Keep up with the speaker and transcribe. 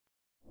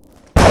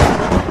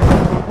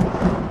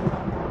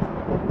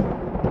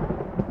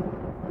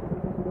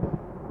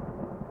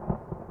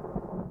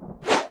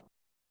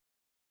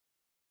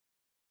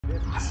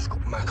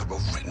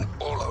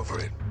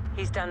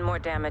He's done more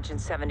damage in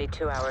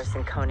 72 hours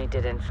than Konni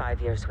did in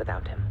 5 years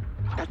without him.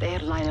 That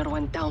airliner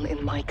went down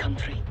in my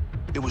country.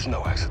 It was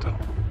no accident.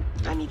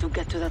 I need to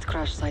get to that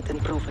crash site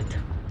and prove it.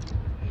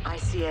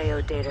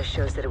 ICAO data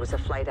shows that it was a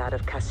flight out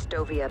of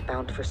Kastovia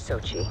bound for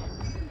Sochi.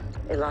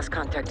 They lost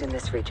contact in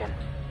this region.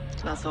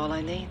 That's all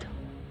I need.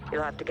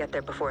 You'll have to get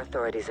there before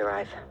authorities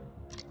arrive.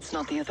 It's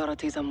not the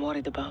authorities I'm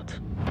worried about.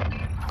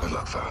 Good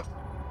luck, Farah.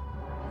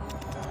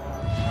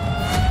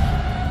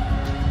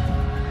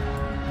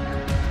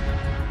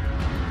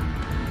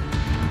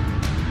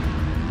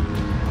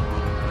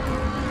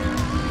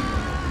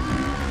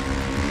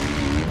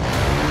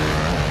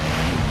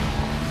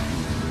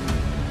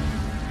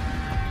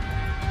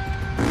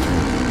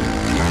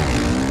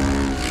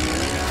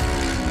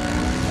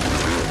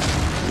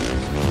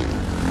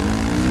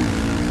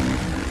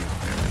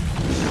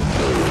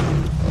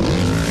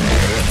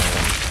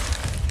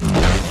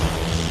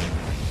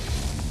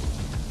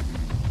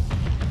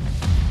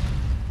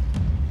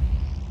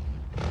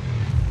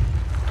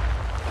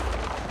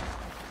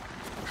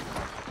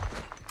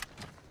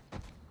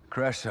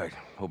 Crash site,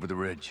 over the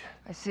ridge.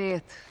 I see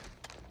it.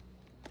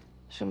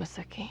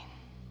 Shumaseki.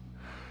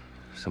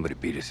 Somebody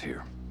beat us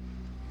here.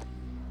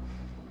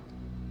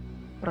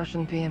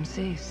 Russian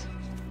PMCs.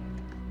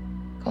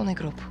 Konni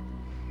Group.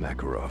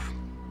 Makarov.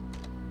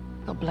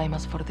 They'll blame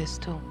us for this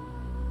too.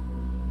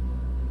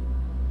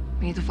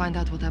 We need to find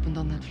out what happened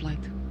on that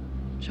flight.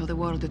 Show the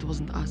world it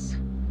wasn't us.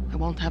 I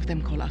won't have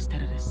them call us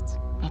terrorists.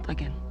 Not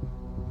again.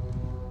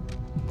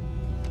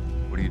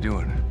 What are you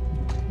doing?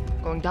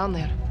 Going down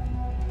there.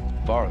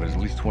 Farah, there's at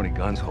least 20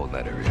 guns holding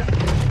that area.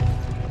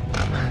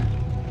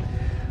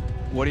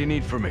 What do you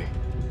need from me?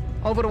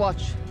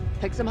 Overwatch.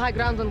 Take some high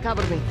ground and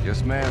cover me.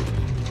 Yes, ma'am.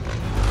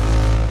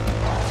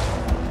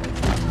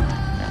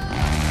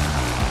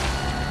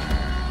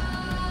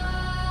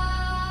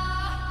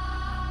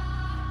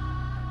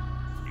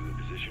 You in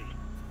position?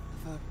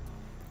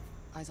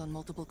 Eyes on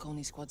multiple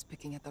Konni squads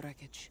picking at the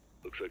wreckage.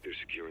 Looks like they're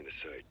securing the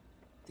site.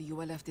 The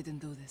ULF didn't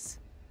do this.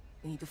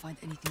 We need to find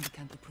anything we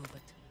can to prove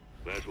it.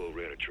 Laswell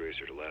ran a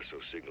tracer to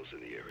lasso signals in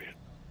the area.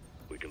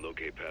 We can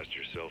locate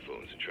passenger cell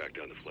phones and track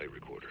down the flight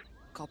recorder.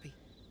 Copy.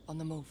 On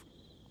the move.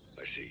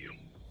 I see you.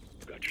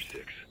 Got your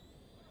 6.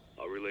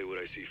 I'll relay what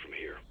I see from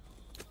here.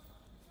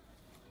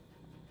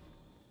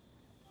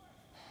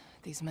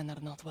 These men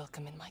are not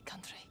welcome in my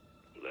country.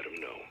 Let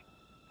them know.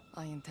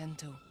 I intend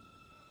to.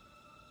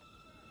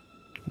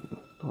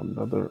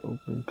 Another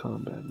open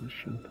combat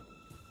mission.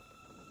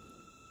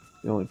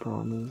 The only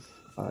problem is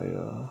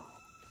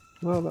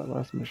well, that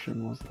last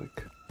mission was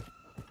like,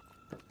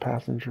 the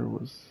passenger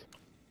was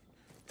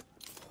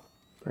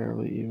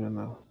barely even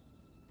a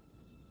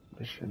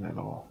mission at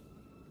all.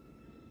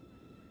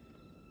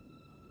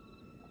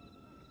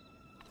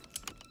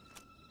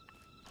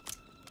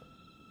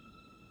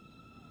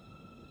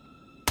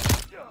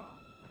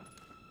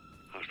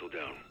 Hostile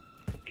down.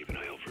 Keep an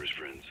eye out for his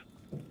friends.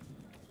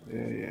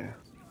 Yeah.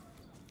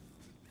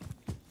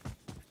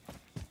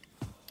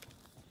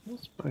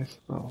 That's nice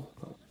though,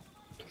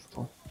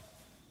 pistol.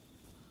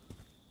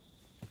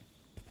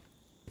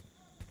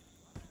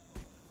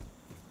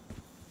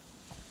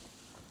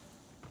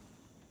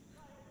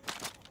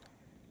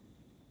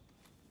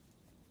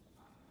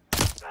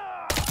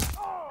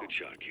 Good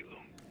shot, Kilo.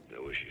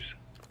 No issues.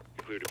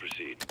 Clear to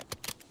proceed.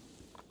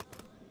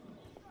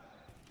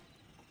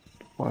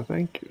 Why,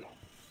 thank you.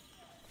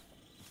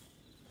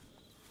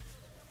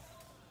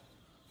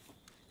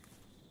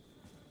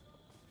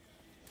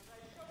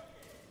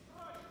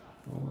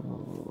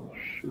 Oh,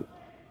 shoot.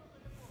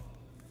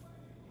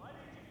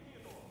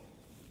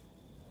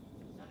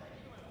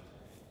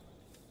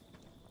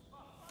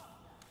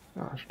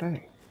 Gosh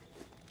dang.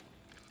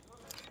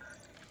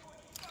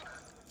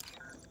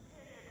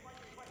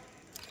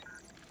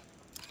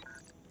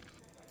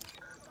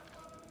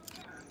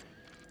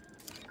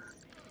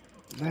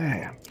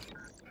 Damn,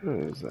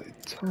 there's a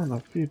ton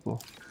of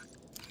people.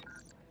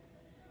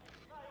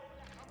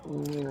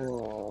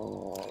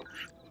 Oh,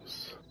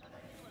 jeez.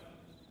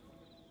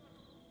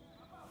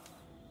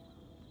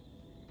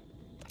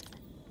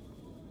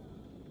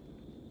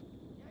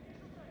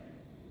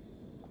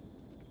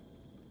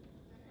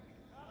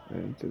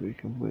 And to be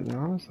completely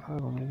honest, I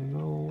don't even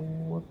know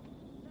what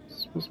I'm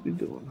supposed to be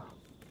doing.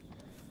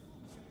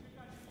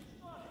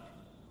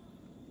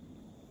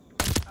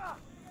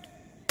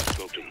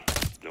 Scoped him.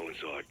 No one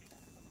saw it.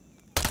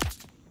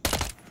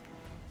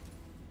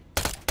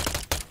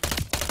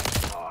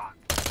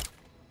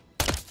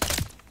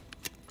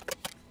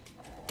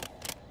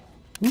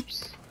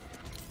 Oops.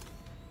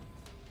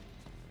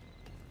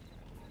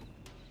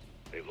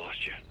 They've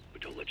lost you,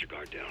 but don't let your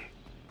guard down.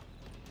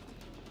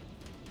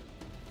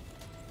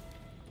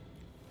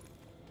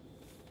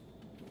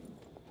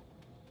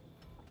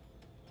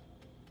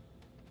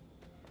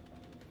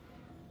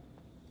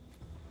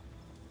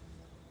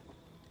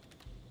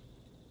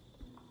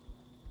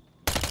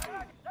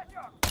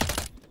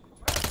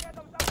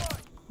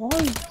 Why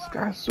is this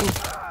guy so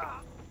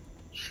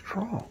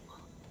strong?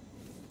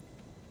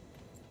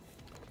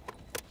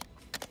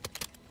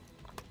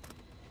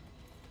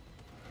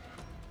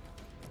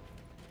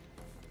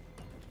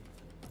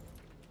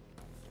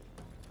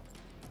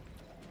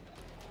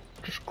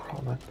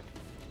 coming.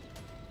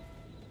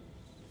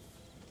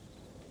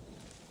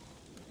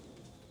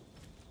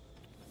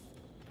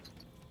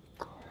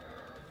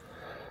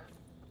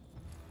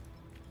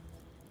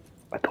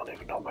 I don't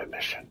even know my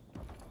mission.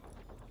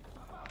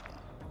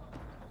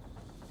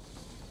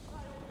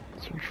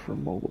 Search for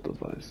mobile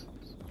devices.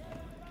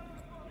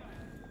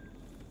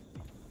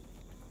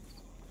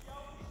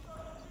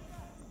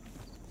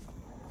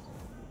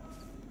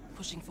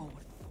 Pushing forward.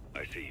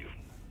 I see you.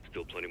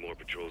 Still plenty more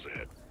patrols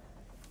ahead.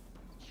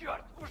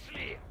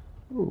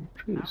 Oh,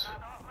 jeez.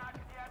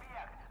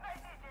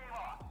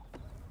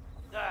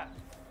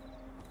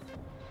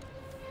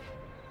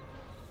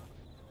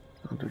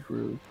 Sounded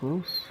really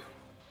close.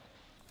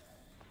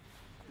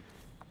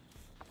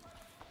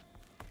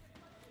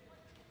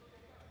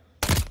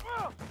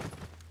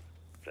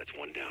 That's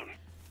one down.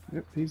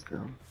 Yep, he's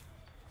down.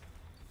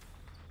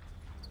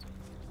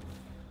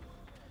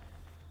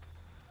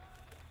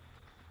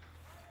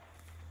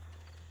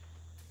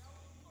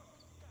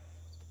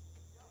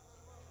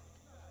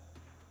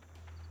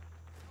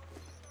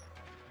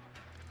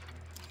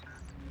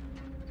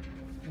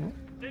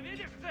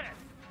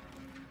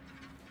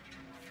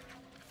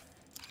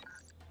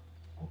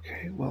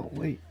 Okay, well,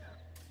 wait.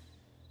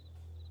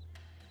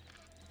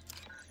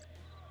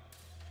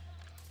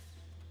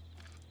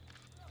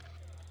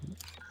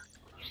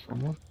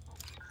 Someone?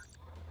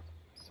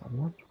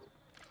 Someone?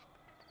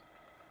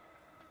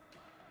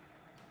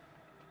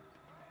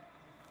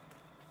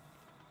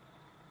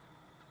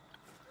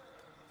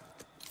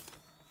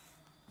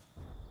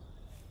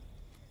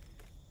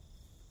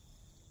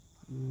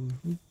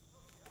 Mm-hmm.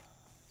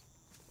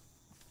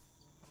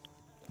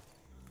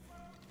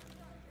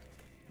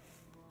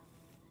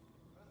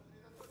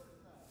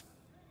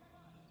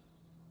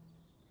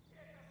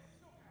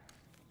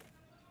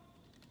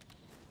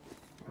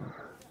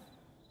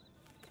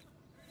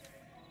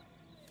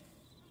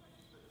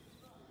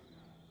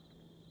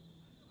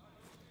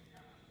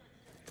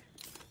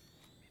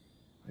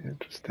 Yeah,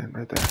 just stand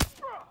right there.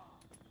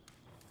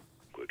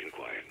 Quick and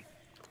quiet.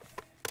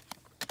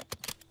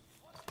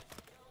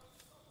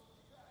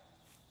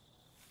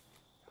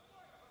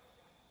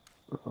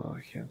 Oh,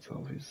 I can't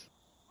tell if he's...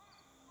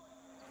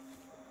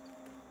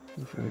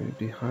 If he's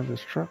behind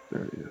this truck,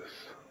 there he is.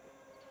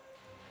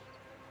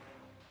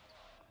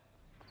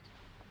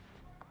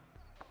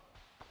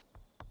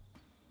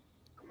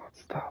 Come on,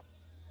 stop.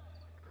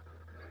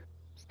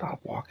 Stop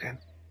walking.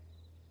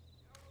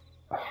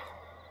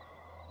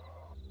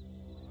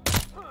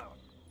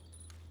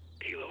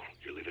 Kilo,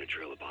 you're leaving a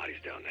trail of bodies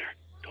down there.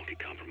 Don't get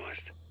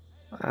compromised.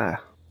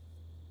 Ah.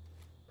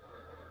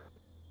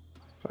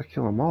 If I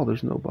kill them all,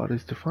 there's no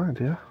bodies to find,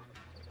 yeah?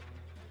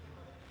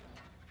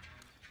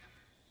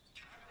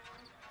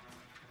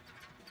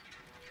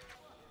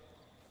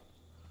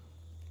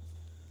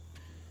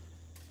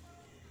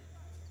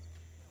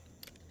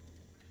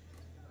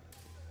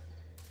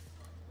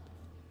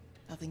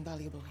 Nothing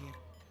valuable here.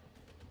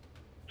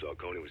 Saw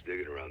Konni was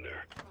digging around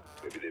there.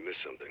 Maybe they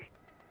missed something.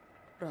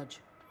 Raj,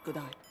 good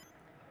eye.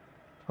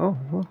 Oh,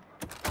 well.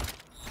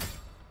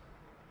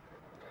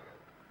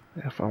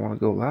 Yeah, if I want to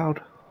go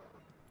loud.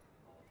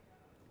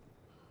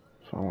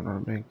 If I want to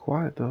remain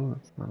quiet, though,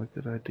 that's not a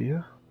good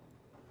idea.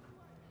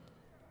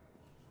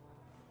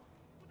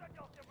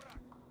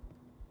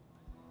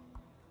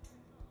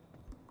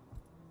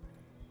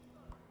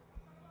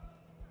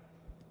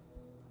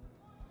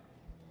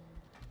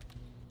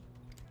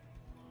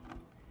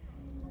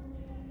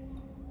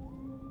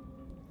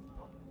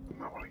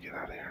 I want to get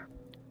out of here.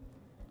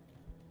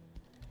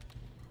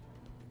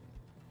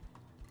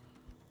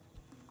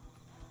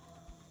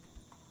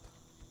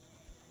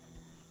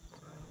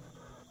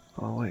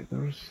 Oh wait,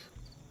 there's...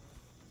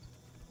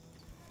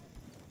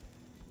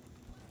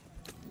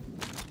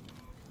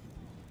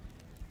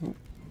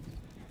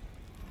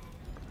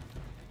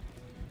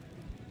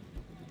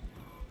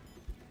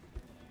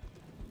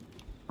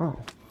 Oh.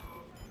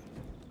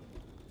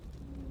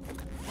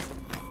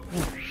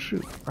 Oh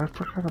shoot, I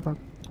forgot about...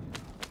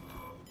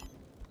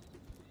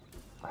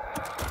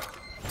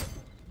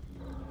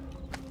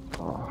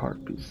 Oh,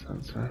 heartbeat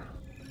sensor.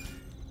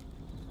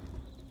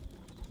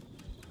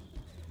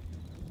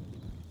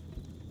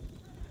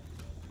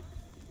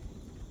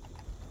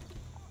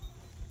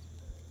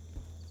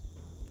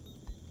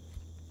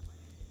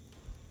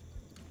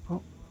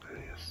 Oh, there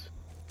he is.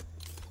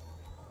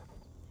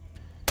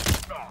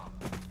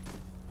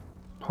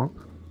 Punk.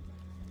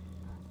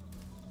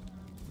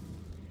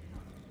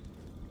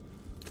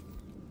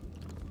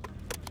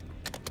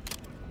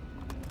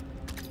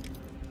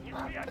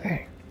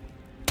 Dang.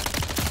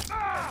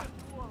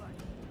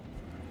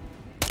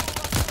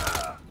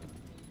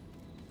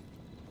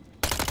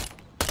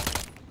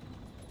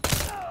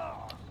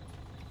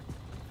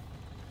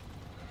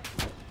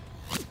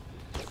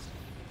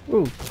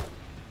 Ooh.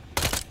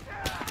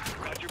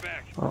 Got your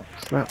back. Oh,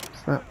 snap,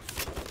 snap.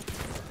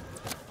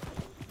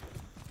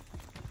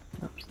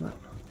 Snap, snap.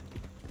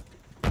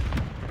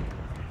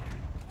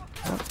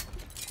 Well,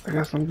 I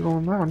guess I'm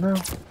going loud now.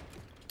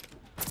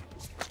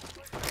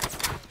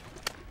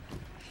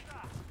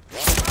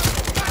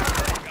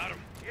 Got him.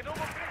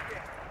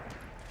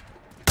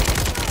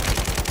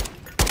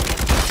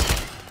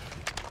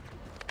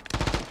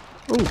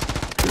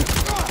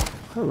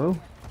 hello.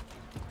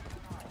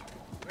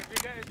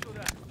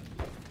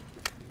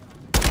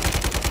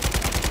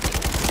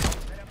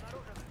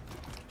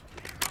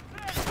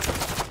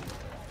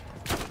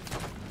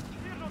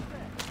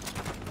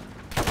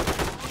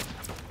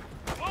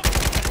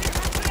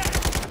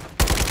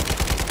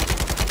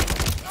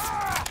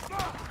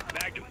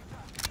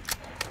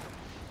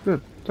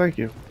 Good, thank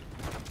you.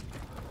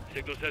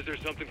 Signal says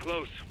there's something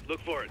close.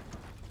 Look for it.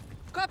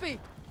 Copy!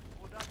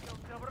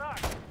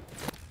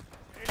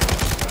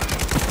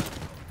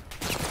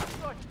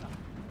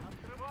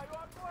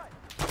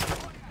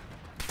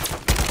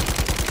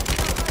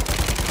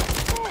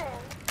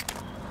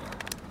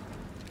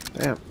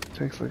 Damn, it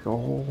takes like a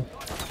whole...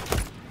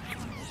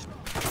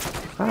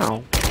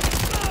 Ow!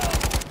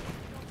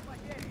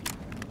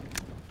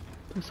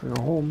 Takes like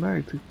a whole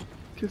mag to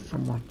get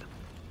someone.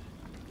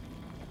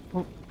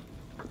 Oh,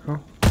 go.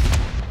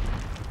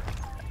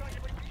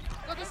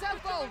 Got a cell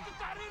phone!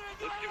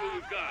 Let's see what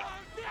we've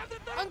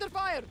got. Under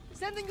fire!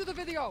 Sending you the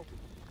video!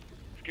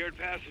 Scared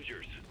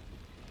passengers.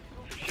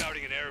 Some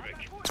shouting in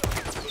Arabic.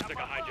 Looks like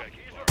a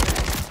hijacking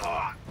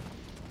plot.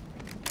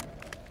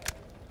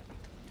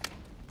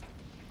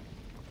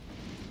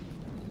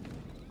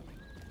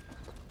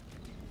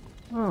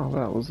 Oh,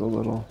 that was a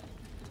little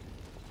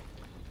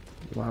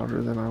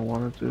louder than I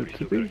wanted it to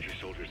Still got a be. few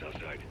soldiers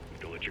outside.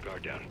 Don't let your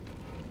guard down.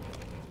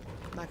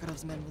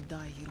 Makarov's men will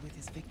die here with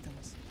his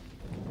victims.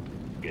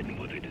 Getting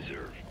what they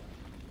deserve.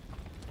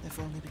 If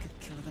only we could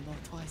kill them all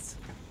twice.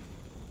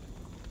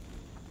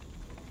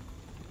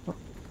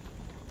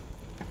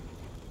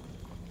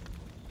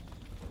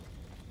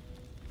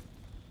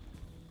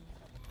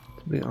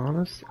 To be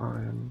honest, I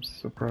am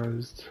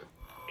surprised.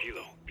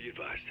 Kilo, be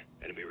advised.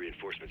 Enemy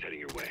reinforcements heading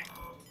your way.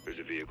 There's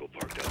a vehicle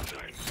parked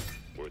outside.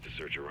 Worth a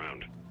search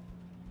around.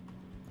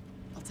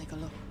 I'll take a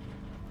look.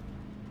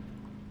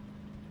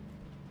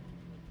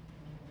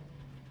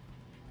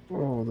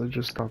 Oh, they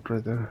just stopped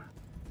right there.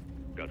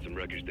 Got some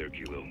wreckage there,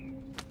 Kilo.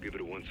 Give it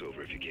a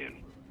once-over if you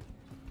can.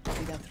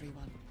 We got 3-1.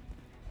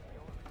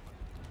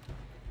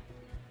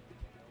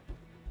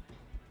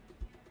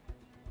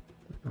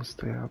 I'll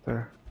stay out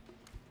there.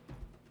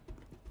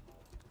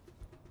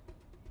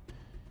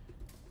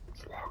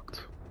 It's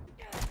locked.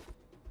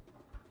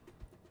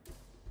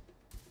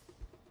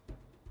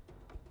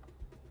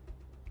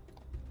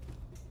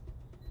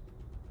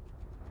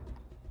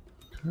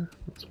 Okay,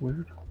 that's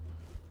weird.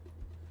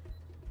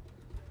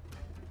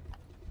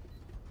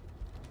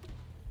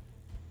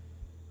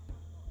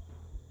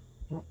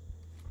 Oh,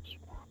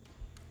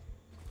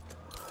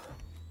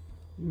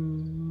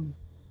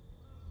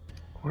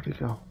 where'd he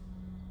go?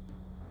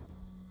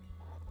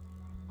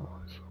 Oh,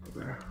 he's over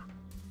there.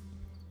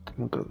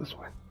 We'll go this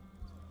way.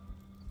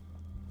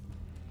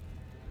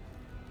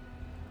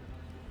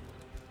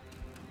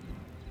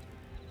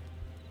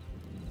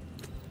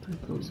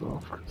 Take those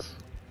off because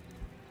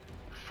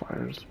the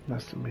fire's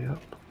messing me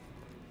up.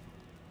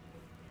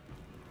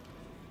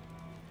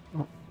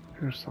 Oh,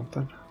 here's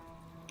something.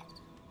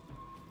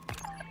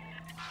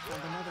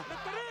 Found another.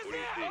 What do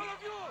you see?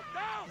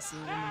 I see a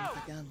woman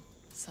with a gun.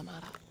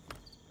 Samara.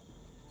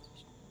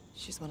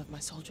 She's one of my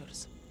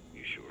soldiers.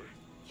 You sure?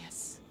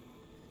 Yes.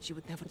 She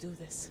would never do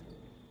this.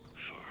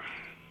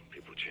 Farah,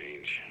 people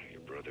change.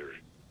 Your brother.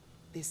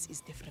 This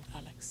is different,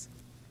 Alex.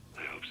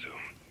 I hope so.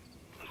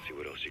 Let's see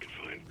what else you can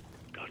find.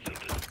 Got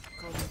something?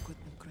 Call the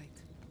equipment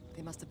crate.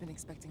 They must have been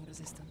expecting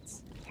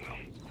resistance. Well,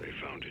 they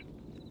found it.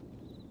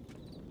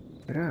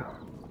 Yeah.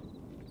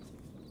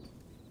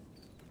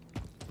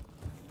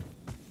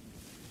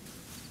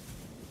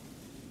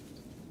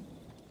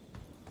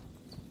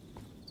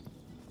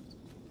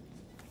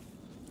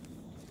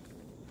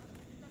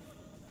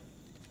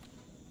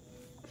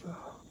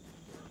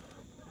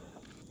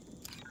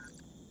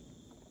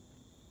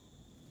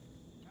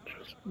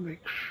 Just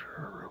make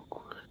sure real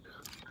quick.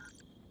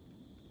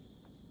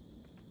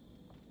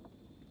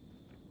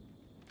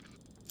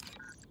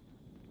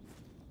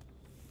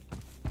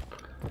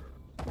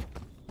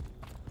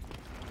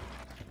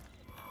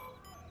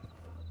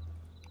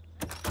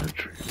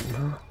 Retreating,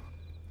 huh?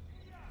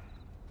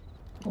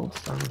 All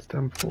silenced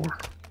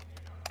M4.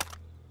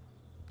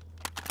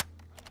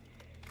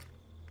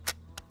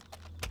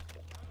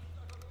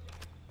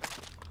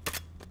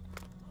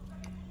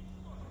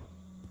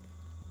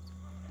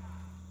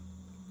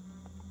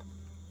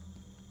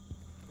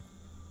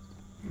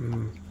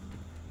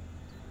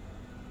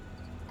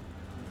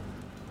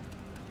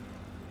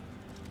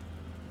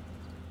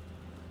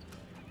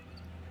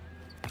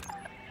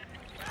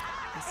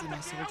 I see my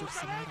soldier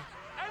Samara.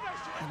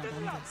 In a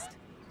gun vest.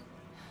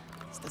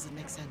 This doesn't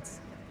make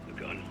sense. The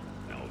gun?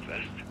 Now a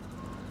vest?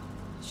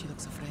 She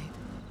looks afraid.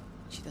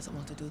 She doesn't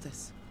want to do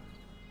this.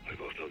 We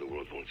both know the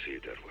world won't see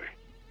it that way.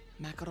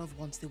 Makarov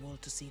wants the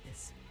world to see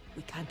this.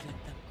 We can't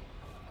let them.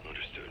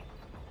 Understood.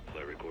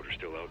 Flight recorder's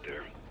still out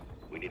there.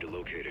 We need to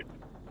locate it.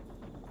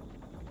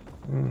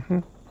 Mm-hmm.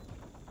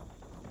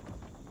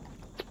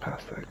 Let's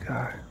pass that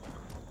guy.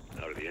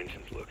 How do the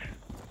engines look?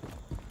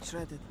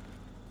 Shredded.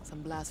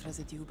 Some blast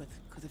residue, but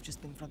could have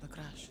just been from the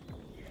crash.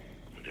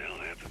 What the hell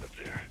happened up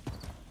there?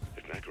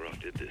 If Makarov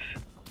did this,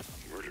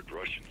 Murdered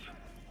Russians.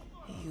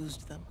 He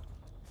used them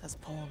as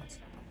pawns.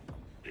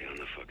 Beyond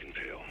the fucking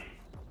pale.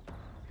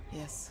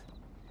 Yes,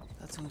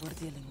 that's who we're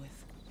dealing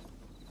with.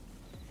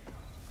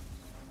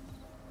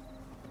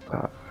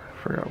 I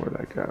forgot where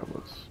that guy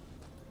was.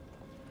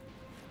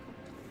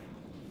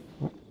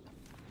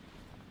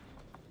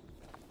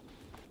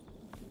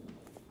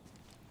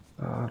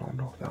 I don't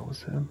know if that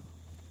was him.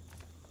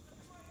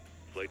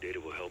 Flight data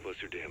will help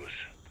us or damn us.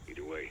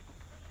 Either way,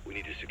 we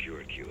need to secure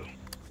it, Kilo.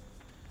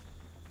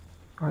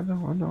 I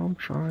know, I'm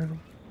trying.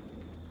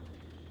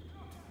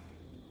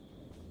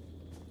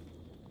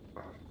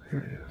 Oh,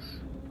 here he is.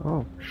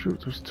 Oh, shoot,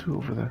 there's two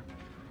over there.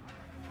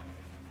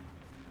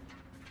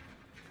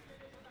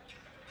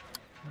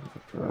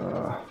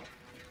 Oh.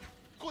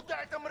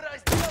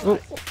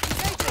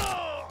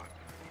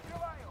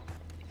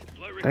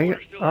 Dang it.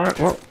 Alright,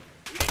 well.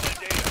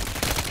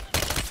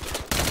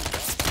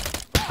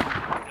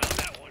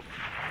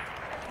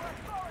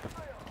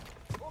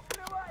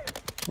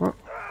 Well.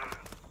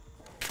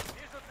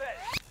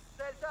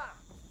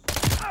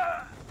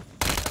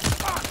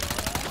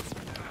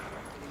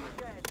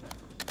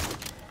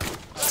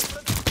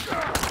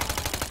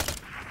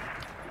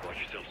 Bought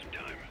yourself some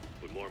time,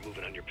 with more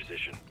movement on your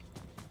position.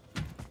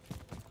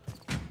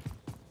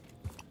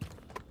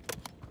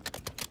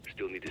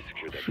 Still need to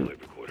secure that flight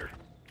recorder.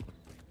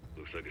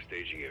 Looks like a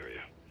staging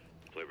area.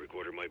 Flight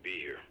recorder might be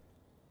here.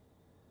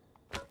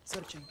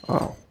 Searching.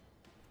 Oh.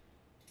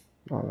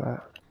 All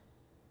that.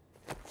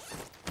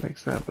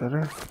 Makes that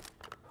better.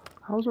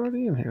 I was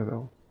already in here,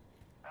 though.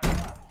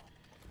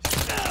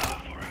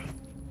 Farah,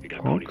 you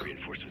got Konni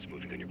reinforcements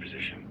moving on your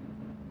position.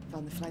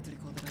 Found the flight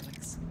recorder,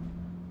 Alex.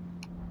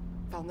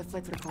 Found the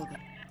flight recorder.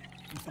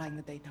 I'm frying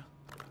the data.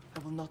 I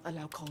will not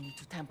allow Konni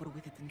to tamper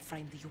with it and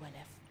frame the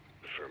UNF.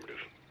 Affirmative.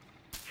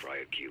 Fry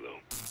it, Kilo.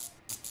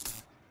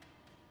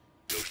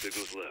 No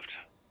signals left.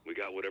 We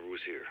got whatever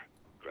was here.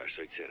 Crash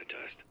site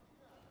sanitized.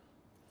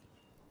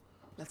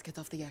 Let's get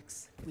off the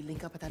X. We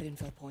link up at that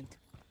infill point.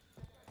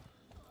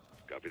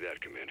 Copy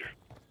that, Commander.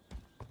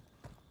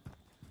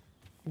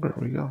 Where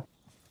we go?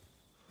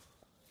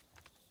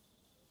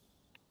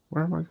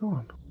 Where am I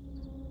going?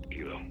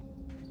 Kilo,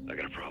 I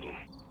got a problem.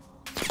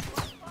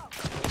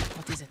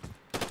 What is it?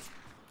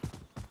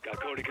 Got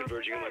Konni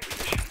converging on my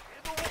position.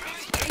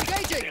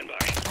 Engaging! Stand by.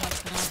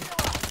 Alex, Farah.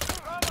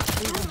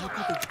 3-1, how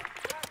copy?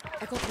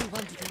 Echo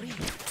 3-1, did you read?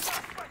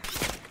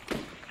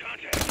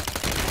 Contact.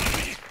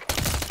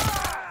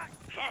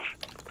 Farah,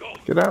 go.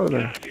 Get out of Get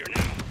there. out of here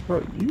now. Bro,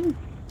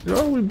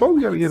 yo, we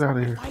both gotta get out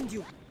of here. Find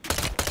you.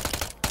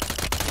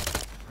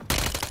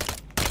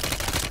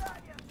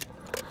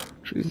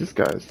 Jeez, this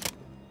guy's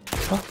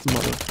tough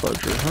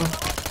motherfucker,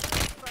 huh?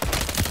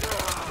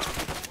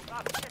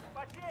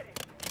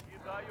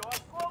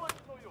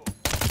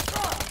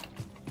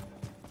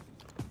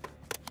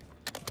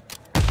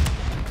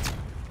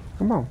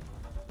 Come on.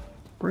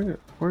 Bring it.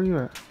 Where are you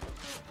at?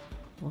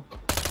 Oh.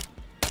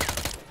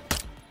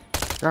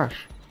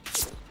 Gosh.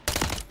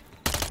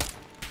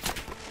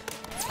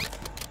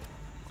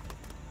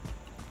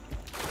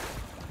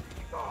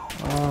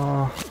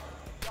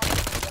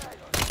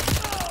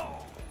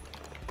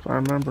 If I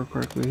remember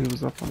correctly, he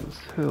was up on this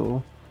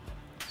hill.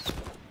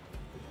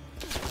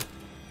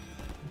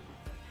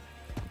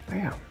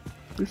 Damn,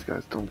 these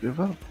guys don't give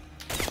up.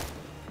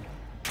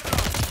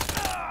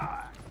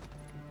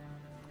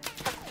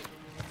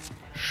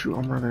 Shoot,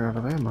 I'm running out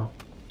of ammo.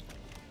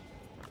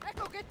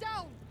 Echo, get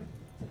down!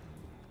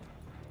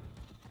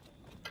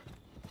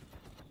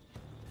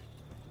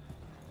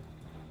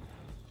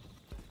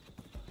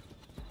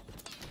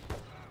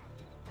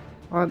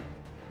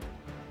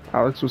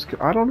 Alex was.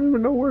 I don't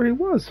even know where he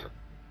was.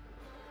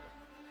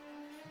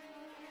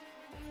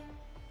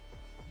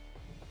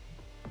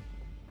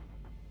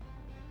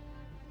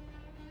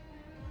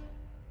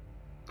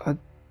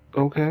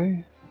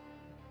 Okay.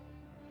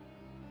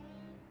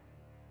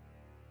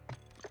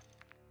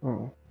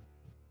 Oh.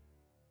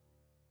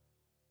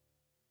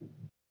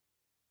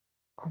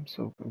 I'm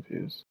so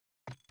confused.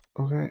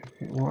 Okay,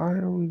 why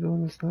are we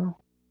doing this now?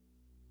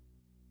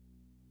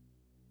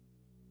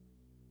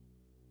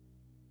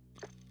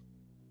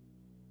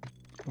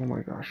 Oh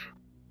my gosh.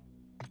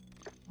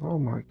 Oh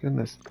my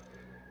goodness.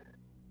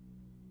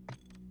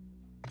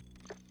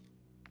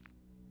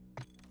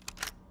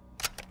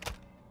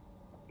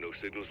 No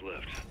signals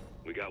left.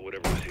 We got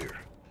whatever was here.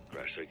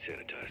 Crash site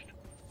sanitized.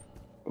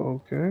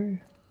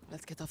 Okay.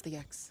 Let's get off the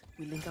X.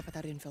 We link up at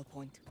that infill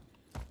point.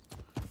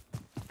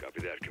 Copy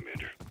that,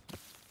 Commander.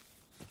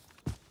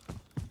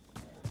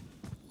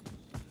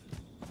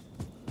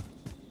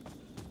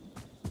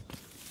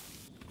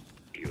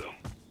 Kilo,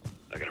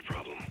 I got a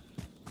problem.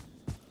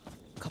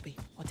 Copy.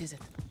 What is it?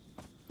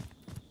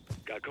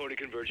 Got Konni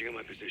converging on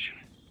my position.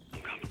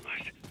 I'm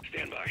compromised.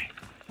 Stand by.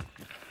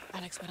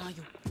 Alex, where are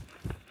you?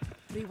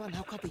 3-1,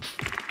 how copy?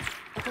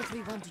 Echo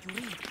 3-1, do you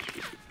read?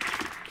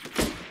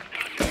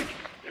 Contact.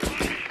 They're on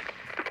me.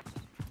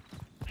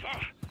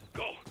 Farah,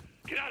 go.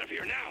 Get out of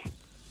here now.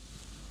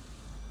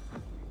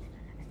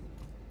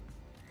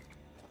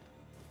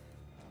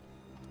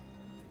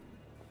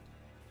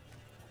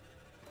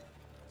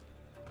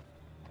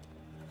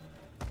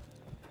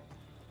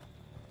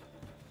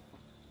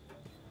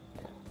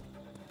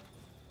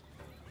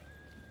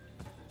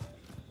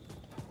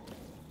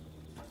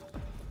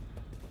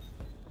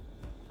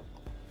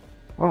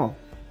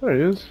 There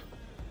he is.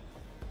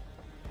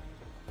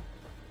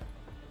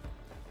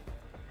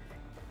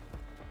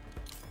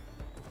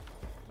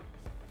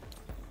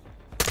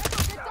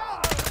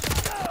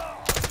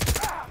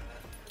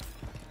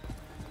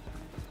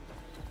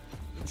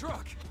 The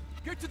truck!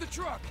 Get to the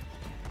truck!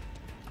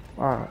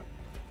 Ah,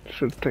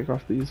 should take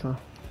off these, huh?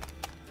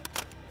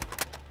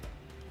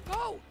 Go!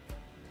 Oh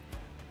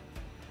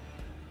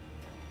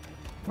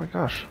my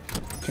gosh,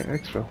 can't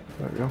exfil.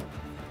 There we go.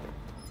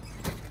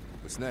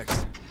 What's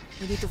next?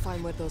 We need to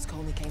find where those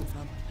Konni came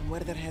from and where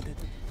they're headed.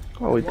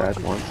 Oh, he I want died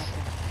you to once. help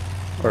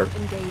them. Or Not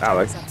engage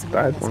Alex unless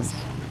absolutely died once.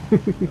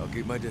 necessary. I'll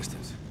keep my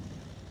distance.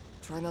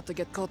 Try not to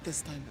get caught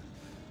this time.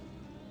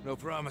 No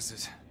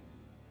promises.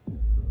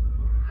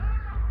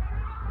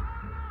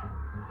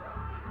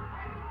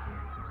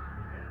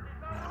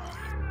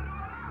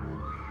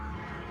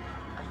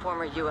 A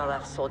former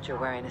ULF soldier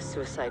wearing a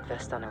suicide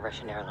vest on a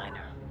Russian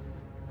airliner.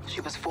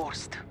 She was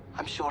forced,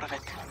 I'm sure of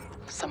it.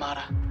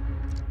 Samara.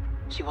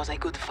 She was a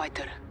good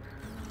fighter.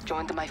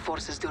 Joined my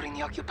forces during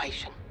the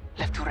occupation.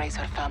 Left to raise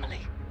her family.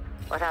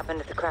 What happened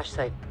at the crash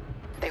site?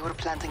 They were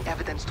planting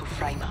evidence to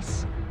frame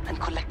us, and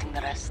collecting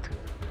the rest.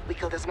 We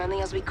killed as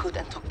many as we could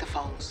and took the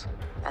phones.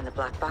 And the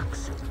black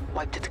box?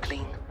 Wiped it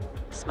clean.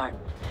 Smart.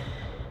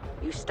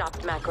 You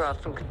stopped Makarov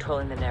from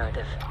controlling the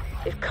narrative.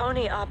 If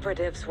Konni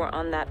operatives were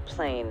on that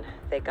plane,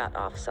 they got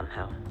off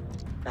somehow.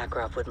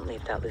 Makarov wouldn't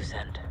leave that loose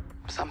end.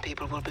 Some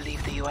people will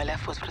believe the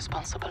ULF was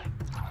responsible.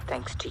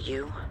 Thanks to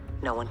you,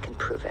 no one can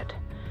prove it.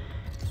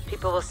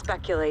 People will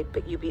speculate,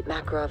 but you beat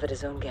Makarov at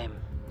his own game.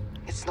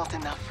 It's not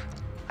enough.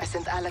 I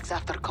sent Alex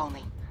after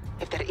Konni.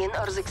 If they're in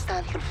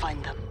Urzikstan, he'll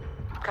find them.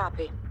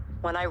 Copy.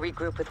 When I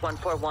regroup with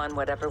 141,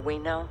 whatever we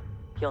know,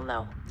 you'll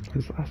know.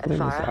 His last And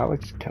name is Farah?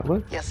 Alex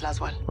Keller? Yes,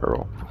 Laswell.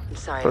 Or I'm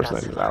sorry first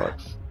about name is Farah.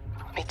 Alex.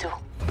 Me too.